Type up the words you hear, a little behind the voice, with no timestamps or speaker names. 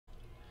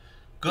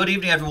Good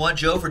evening, everyone.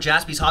 Joe for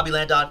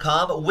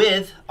JaspysHobbyland.com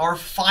with our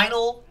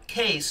final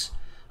case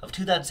of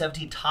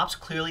 2017 Topps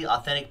Clearly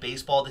Authentic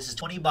Baseball. This is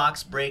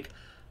 20-box break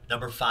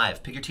number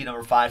 5. Pick your team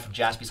number 5 from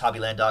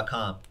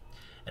JaspysHobbyland.com.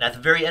 And at the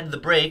very end of the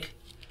break,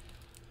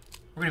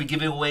 we're going to be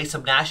giving away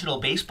some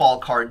National Baseball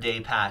Card Day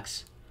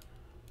packs.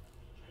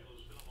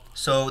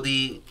 So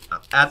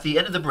at the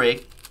end of the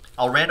break,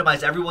 I'll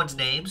randomize everyone's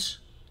names,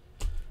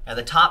 and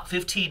the top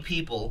 15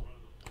 people,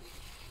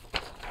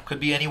 could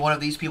be any one of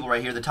these people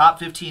right here, the top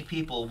 15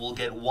 people will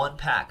get one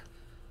pack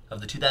of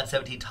the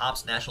 2017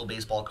 Topps National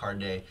Baseball Card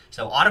Day.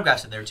 So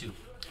autographs in there too.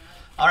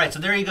 All right, so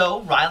there you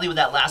go. Riley with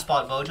that last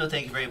spot mojo.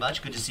 Thank you very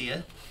much. Good to see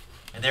you.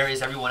 And there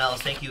is everyone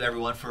else. Thank you,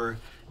 everyone, for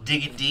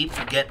digging deep,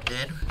 for getting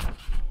in.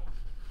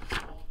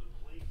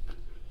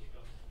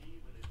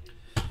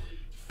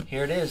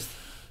 Here it is.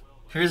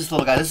 Here's this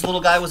little guy. This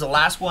little guy was the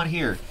last one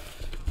here.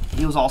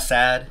 He was all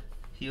sad.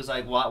 He was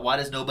like, why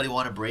does nobody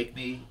want to break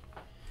me?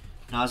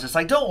 And I was just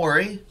like, don't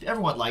worry.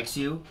 Everyone likes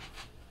you.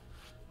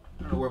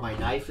 I don't know where my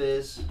knife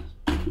is.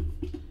 I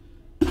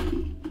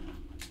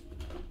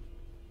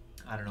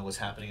don't know what's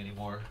happening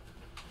anymore.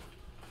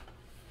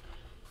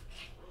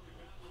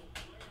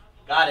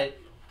 Got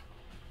it.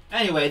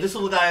 Anyway, this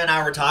little guy and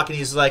I were talking.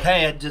 He's like,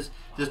 hey, does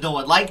no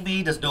one like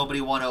me? Does nobody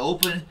want to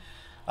open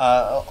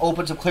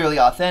some Clearly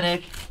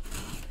Authentic?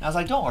 And I was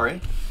like, don't worry.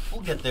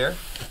 We'll get there.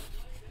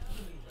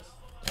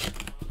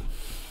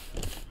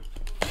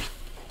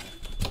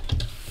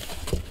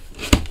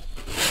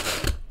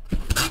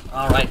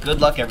 All right, good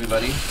luck,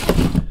 everybody.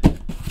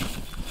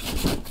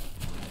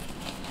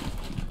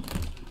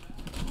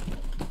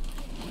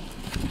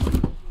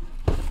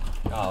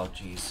 Oh,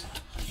 jeez.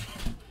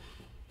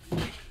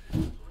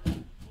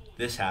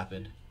 This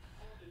happened.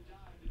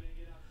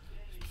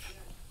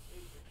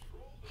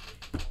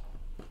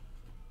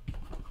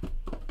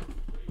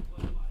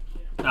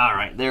 All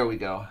right, there we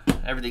go.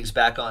 Everything's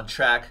back on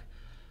track.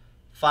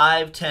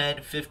 5,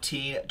 10,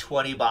 15,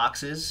 20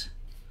 boxes.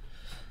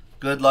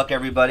 Good luck,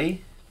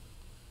 everybody.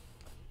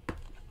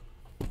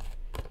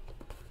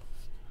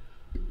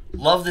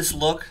 Love this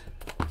look.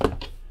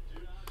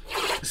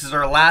 This is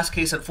our last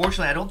case.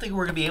 Unfortunately, I don't think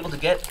we're going to be able to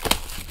get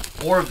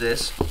more of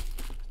this.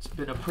 It's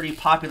been a pretty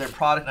popular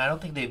product, and I don't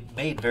think they've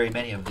made very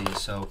many of these.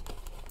 So,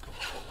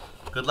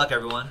 good luck,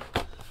 everyone.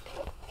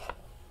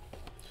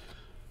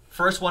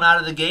 First one out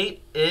of the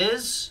gate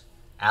is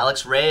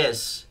Alex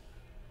Reyes.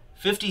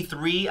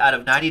 53 out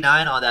of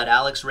 99 on that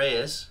Alex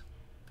Reyes.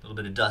 A little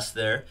bit of dust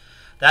there.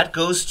 That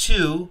goes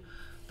to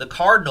the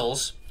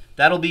Cardinals.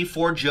 That'll be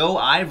for Joe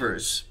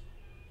Ivers.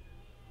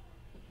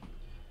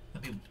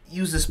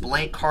 Use this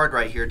blank card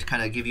right here to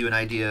kind of give you an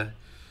idea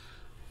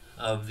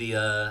of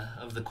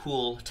the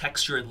cool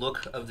texture and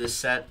look of this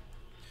set.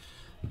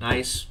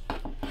 Nice.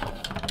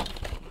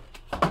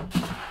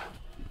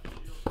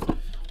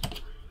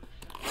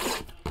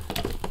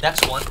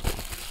 Next one.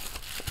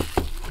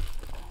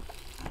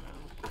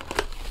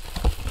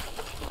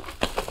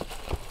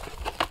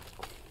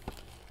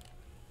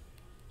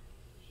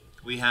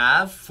 We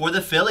have for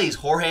the Phillies,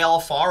 Jorge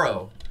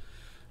Alfaro.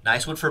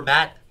 Nice one for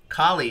Matt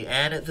Colley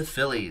and the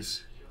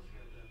Phillies.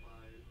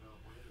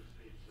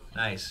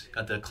 Nice.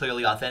 Got the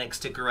Clearly Authentic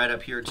sticker right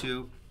up here,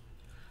 too.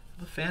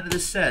 I'm a fan of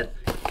this set.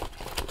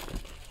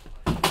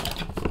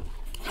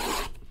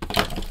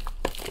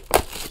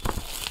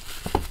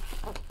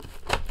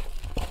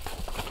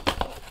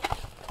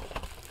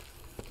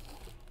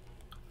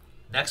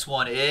 Next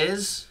one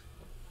is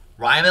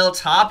Raimel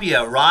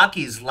Tapia,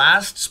 Rockies.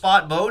 Last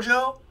spot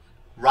mojo,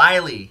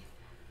 Riley.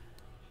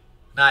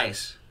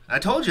 Nice. I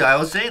told you, I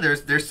was saying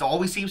there's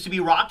always seems to be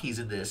Rockies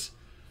in this.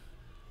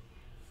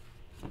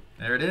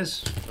 There it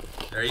is.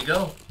 There you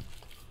go.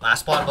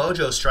 Last spot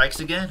mojo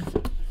strikes again.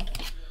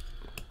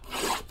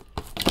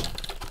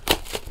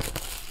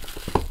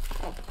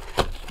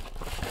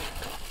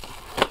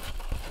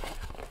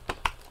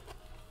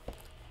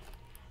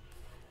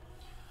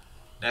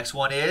 Next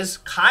one is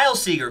Kyle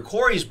Seager,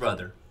 Corey's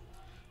brother.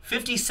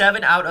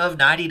 57 out of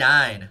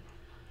 99.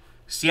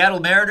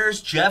 Seattle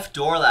Mariners, Jeff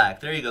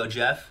Dorlack. There you go,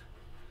 Jeff.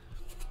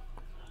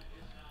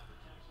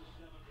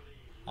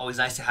 Always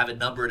nice to have it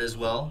numbered as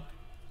well.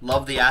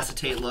 Love the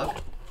acetate look.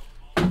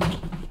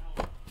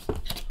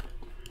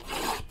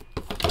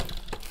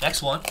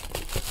 Next one.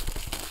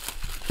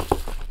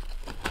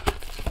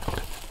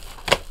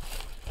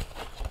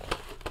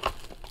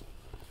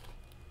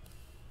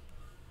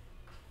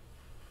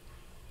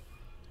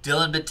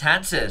 Dylan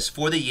Betances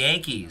for the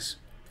Yankees.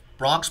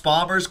 Bronx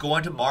Bombers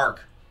going to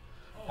Mark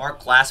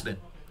Glassman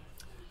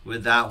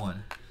with that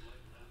one.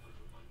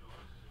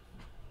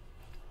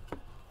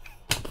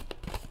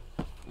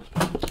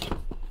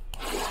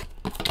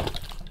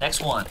 Next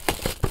one.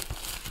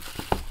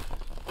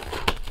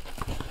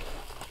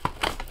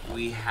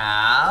 We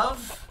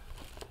have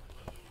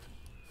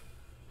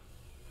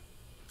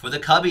for the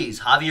Cubbies,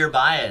 Javier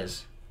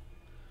Baez.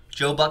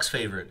 Joe Buck's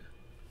favorite.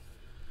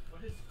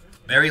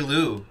 Mary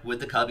Lou with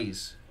the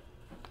Cubbies.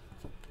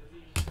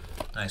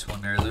 Nice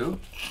one, Mary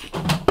Lou.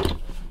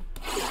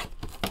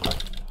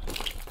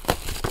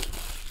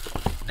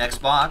 Next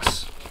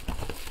box.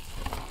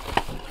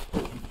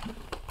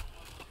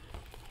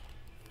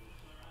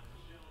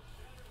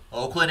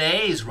 Oakland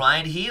A's,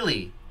 Ryan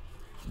Healy.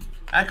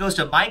 That goes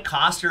to Mike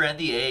Coster and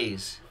the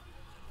A's.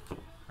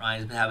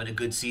 Ryan's been having a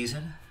good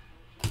season.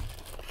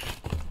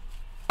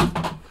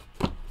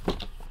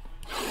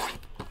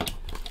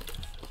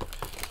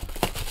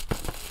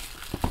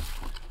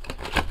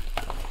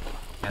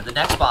 And the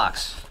next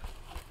box.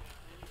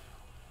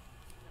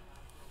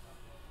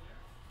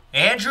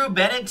 Andrew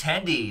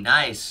Benintendi,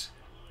 nice.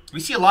 We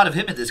see a lot of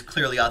him in this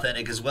Clearly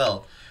Authentic as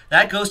well.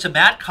 That goes to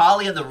Matt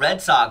Colley and the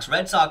Red Sox.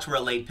 Red Sox were a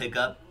late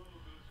pickup.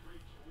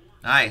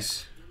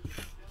 Nice.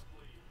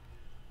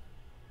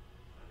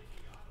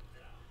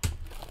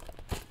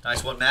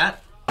 Nice one,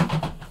 Matt.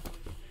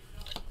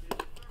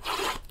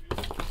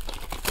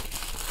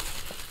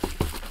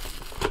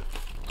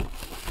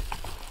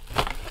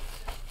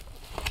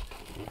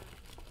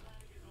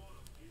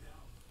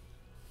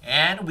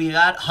 And we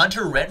got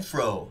Hunter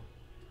Renfroe.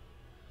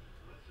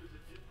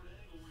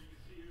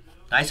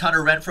 Nice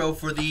Hunter Renfroe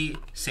for the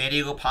San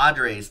Diego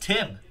Padres.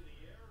 Tim,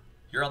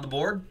 you're on the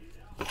board.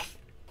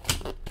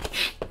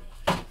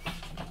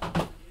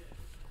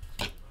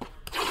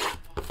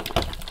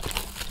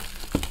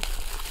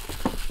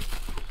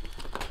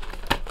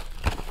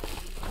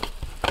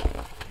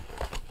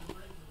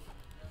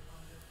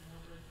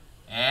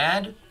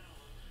 And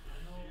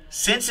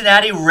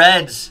Cincinnati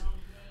Reds.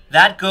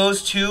 That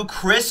goes to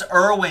Chris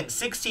Irwin,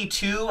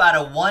 62 out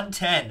of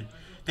 110.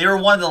 They were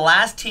one of the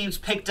last teams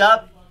picked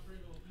up.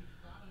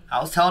 I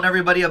was telling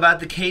everybody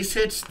about the case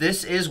hits.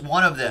 This is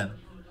one of them.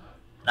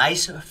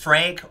 Nice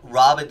Frank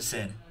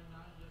Robinson.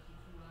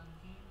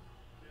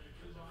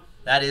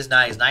 That is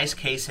nice. Nice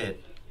case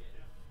hit.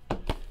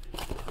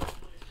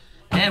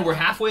 And we're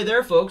halfway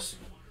there, folks.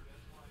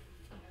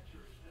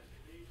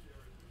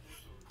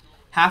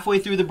 Halfway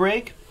through the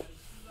break.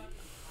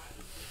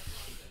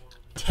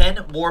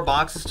 10 more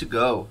boxes to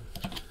go.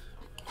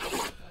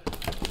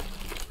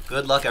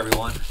 Good luck,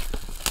 everyone.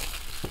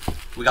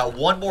 We got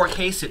one more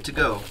case hit to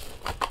go.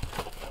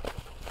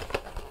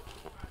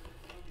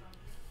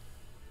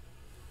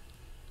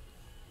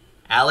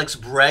 Alex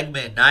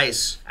Bregman,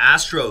 nice.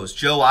 Astros,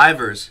 Joe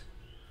Ivers.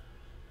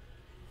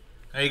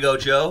 There you go,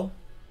 Joe.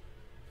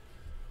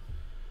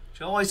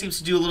 Joe always seems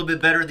to do a little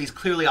bit better in these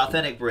Clearly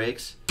Authentic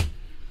breaks.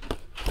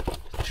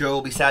 Joe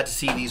will be sad to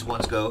see these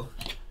ones go.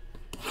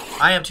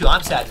 I am too.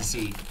 I'm sad to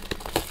see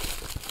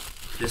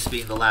this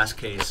being the last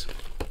case.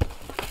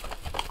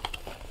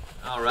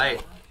 All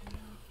right.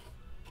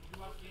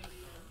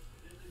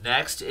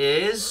 Next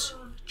is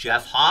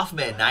Jeff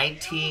Hoffman,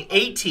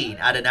 18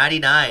 out of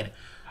 99.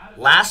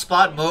 Last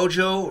spot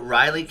mojo,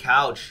 Riley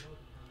Couch.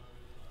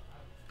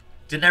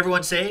 Didn't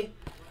everyone say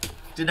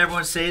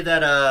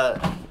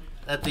that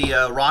that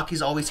the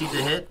Rockies always seem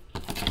to hit?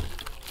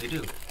 They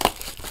do.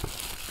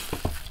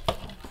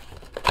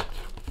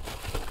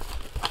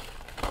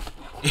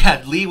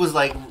 Yeah, Lee was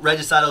like,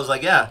 Regisado was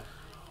like, yeah,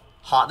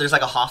 there's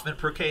like a Hoffman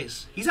per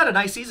case. He's had a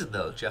nice season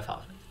though, Jeff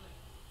Hoffman.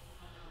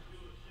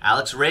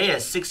 Alex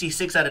Reyes,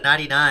 66 out of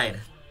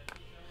 99.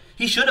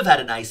 He should have had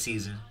a nice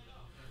season,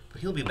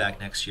 but he'll be back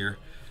next year.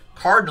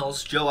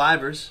 Cardinals, Joe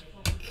Ivers.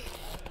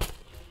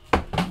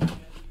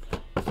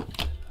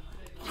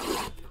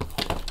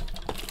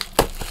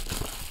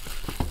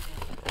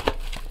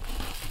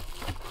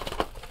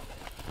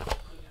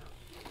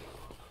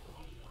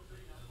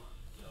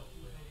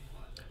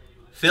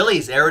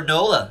 Phillies, Aaron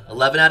Nola,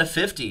 11 out of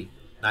 50.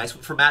 Nice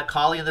one for Matt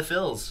Colley and the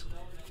Phils.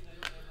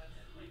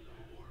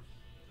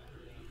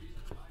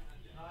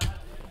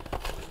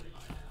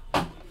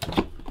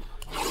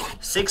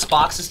 Six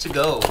boxes to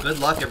go. Good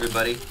luck,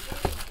 everybody.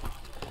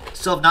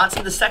 Still have not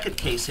seen the second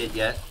case hit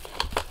yet.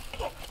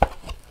 What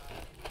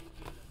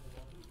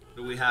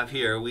do we have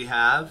here? We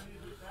have,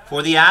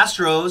 for the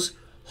Astros,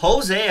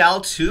 Jose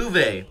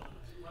Altuve.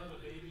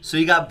 So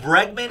you got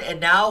Bregman and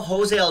now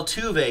Jose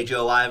Altuve,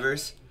 Joe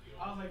Ivers.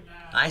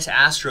 Nice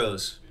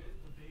Astros.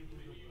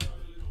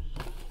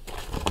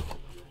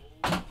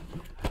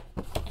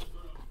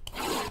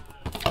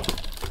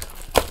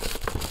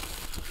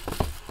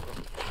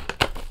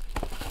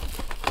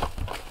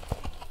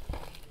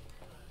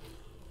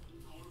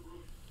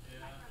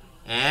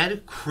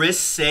 And Chris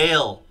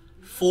Sale,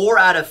 4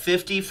 out of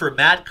 50 for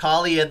Matt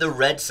Colley and the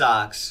Red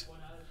Sox.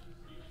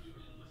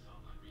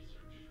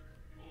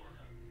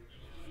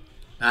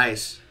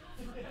 Nice.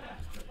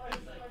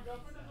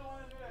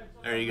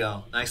 There you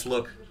go. Nice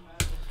look.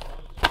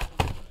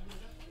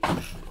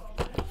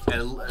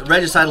 And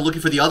Red decided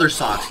looking for the other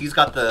Sox. He's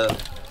got the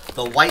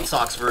White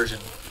Sox version.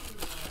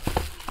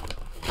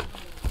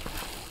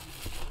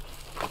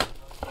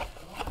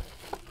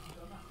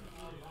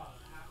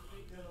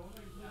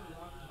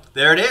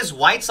 There it is,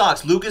 White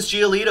Sox, Lucas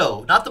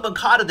Giolito. Not the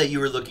Moncada that you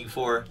were looking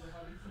for,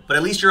 but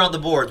at least you're on the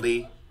board,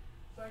 Lee.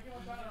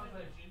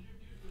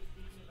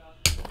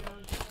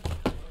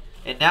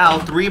 And now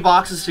 3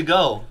 boxes to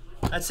go.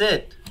 That's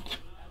it.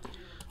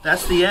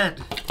 That's the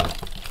end.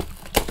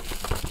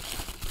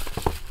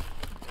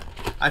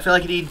 I feel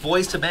like you need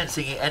Boyz II Men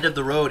singing End of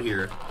the Road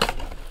here.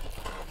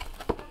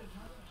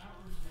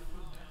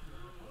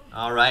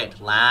 All right,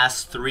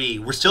 last 3.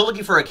 We're still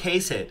looking for a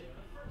case hit.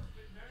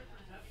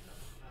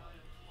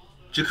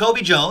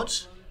 Jacoby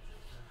Jones,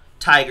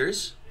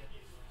 Tigers.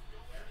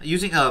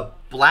 Using a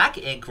black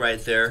ink right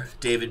there,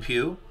 David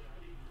Pugh.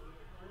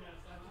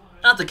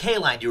 Not the K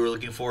line you were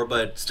looking for,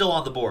 but still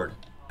on the board.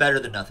 Better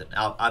than nothing.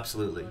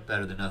 Absolutely,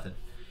 better than nothing.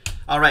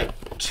 All right,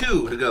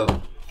 2 to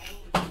go.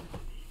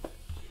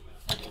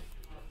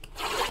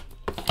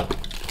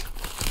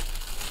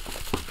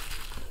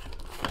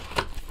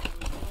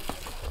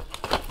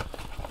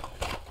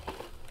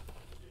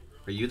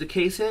 Are you the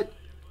case hit?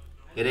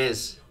 It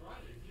is.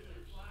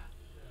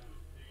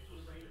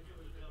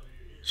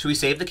 Should we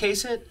save the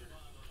case hit?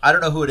 I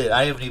don't know who it is.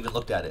 I haven't even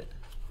looked at it.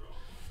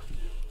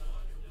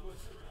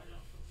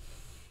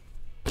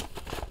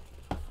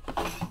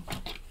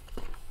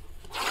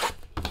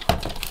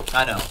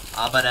 I know.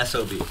 I'm an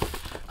SOB.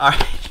 All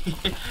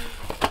right.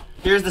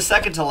 Here's the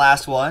second to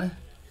last one.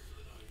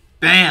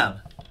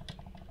 Bam.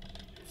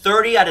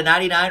 30 out of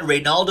 99,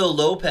 Reynaldo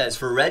Lopez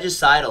for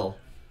Regicidal.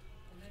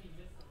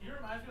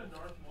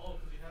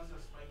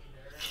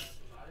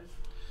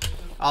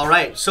 All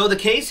right. So the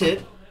case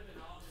hit.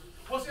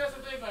 Well, see, that's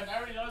the thing. Like, I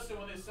already noticed it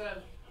when they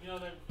said, you know,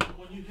 that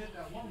when you hit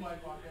that one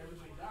white block,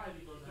 everybody died.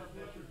 He goes, that's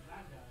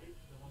that guy.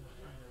 The one that's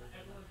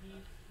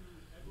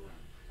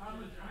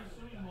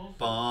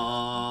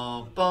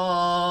Bum,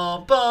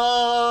 bum,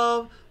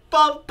 bum,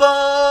 bum,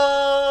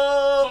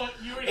 bum.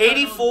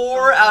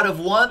 84 out of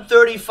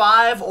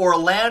 135,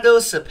 Orlando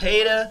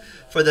Cepeda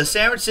for the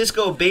San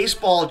Francisco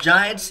Baseball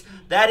Giants.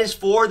 That is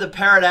for the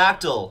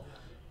Pterodactyl.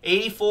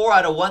 84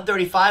 out of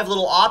 135,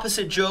 little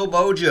opposite Joe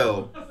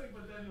Mojo.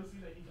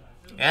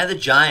 And the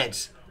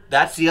Giants.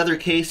 That's the other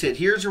case hit.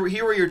 Here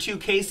are your 2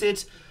 case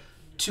hits.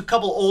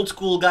 Couple old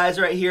school guys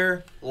right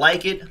here.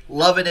 Like it,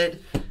 loving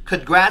it.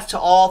 Congrats to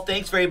all.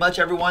 Thanks very much,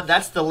 everyone.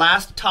 That's the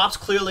last Topps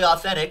Clearly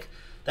Authentic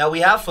that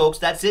we have, folks.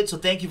 That's it. So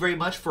thank you very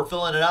much for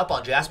filling it up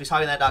on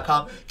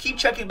JaspysHobbyland.com. Keep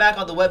checking back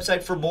on the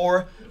website for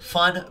more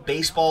fun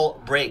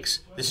baseball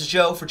breaks. This is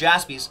Joe for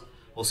Jaspys.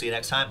 We'll see you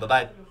next time.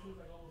 Bye-bye.